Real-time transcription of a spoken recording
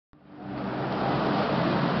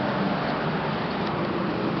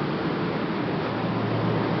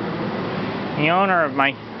The owner of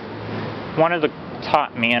one of the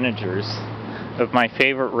top managers of my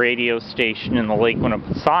favorite radio station in the Lake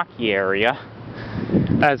Winnipesaukee area,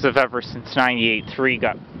 as of ever since 98.3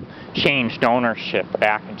 got changed ownership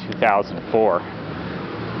back in 2004.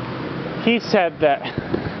 He said that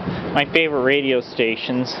my favorite radio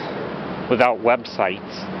stations without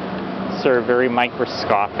websites serve very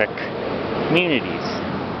microscopic communities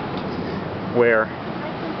where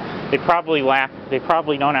they probably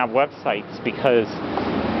don't have websites because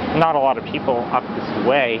not a lot of people up this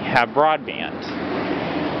way have broadband.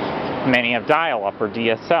 Many have dial-up or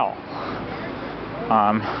DSL.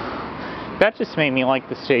 That just made me like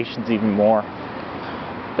the stations even more.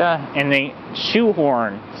 And the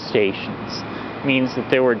shoehorned stations means that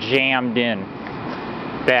they were jammed in.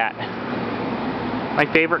 That my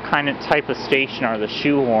favorite type of station are the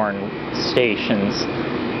shoehorned stations.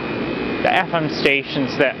 The FM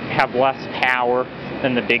stations that have less power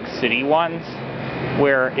than the big city ones,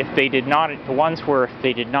 where if they did not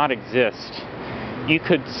exist, you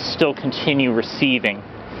could still continue receiving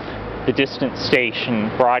the distant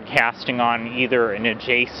station broadcasting on either an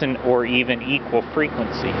adjacent or even equal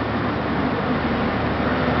frequency.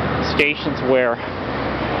 Stations where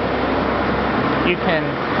you could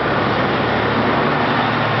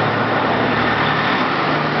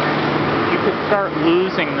start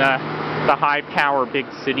losing the high power big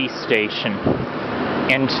city station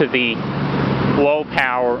into the lower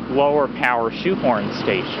power shoehorn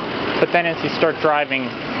station. But then as you start driving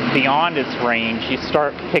beyond its range, you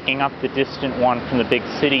start picking up the distant one from the big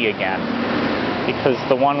city again, because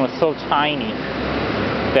the one was so tiny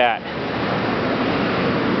that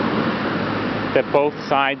both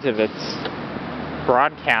sides of its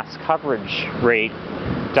broadcast coverage rate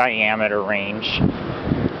diameter range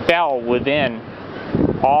fell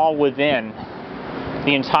all within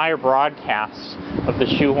the entire broadcast of the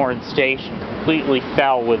shoehorn station, completely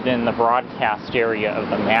fell within the broadcast area of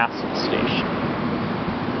the massive station.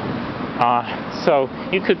 So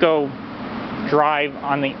you could go drive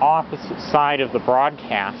on the opposite side of the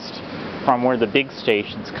broadcast from where the big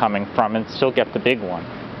station's coming from and still get the big one.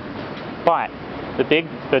 But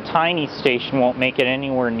the tiny station won't make it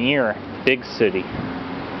anywhere near the big city,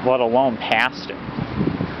 let alone past it.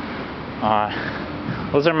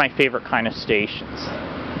 Those are my favorite kind of stations.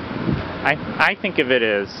 I think of it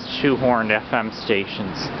as shoehorned FM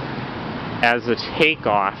stations as a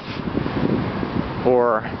takeoff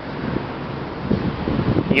or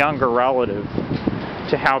younger relative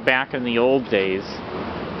to how back in the old days,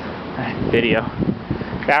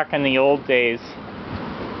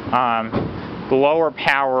 the lower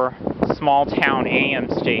power small town AM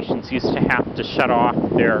stations used to have to shut off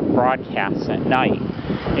their broadcasts at night,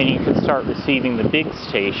 and you could start receiving the big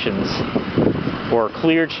stations or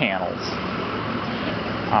clear channels.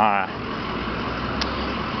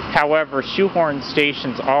 However, shoehorn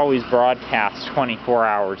stations always broadcast 24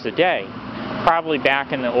 hours a day. Probably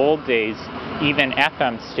back in the old days, even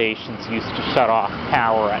FM stations used to shut off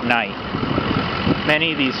power at night.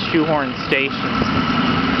 Many of these shoehorn stations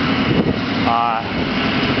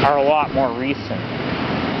are a lot more recent.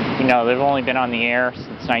 You know, they've only been on the air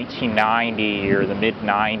since 1990 or the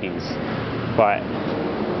mid-90s, but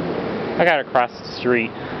I got across the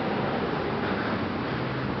street.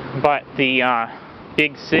 But the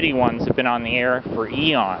big city ones have been on the air for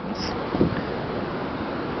eons.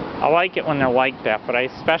 I like it when they're like that, but I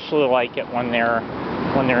especially like it when they're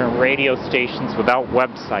radio stations without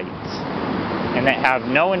websites and that have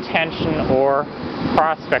no intention or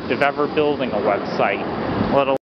prospect of ever building a website, let alone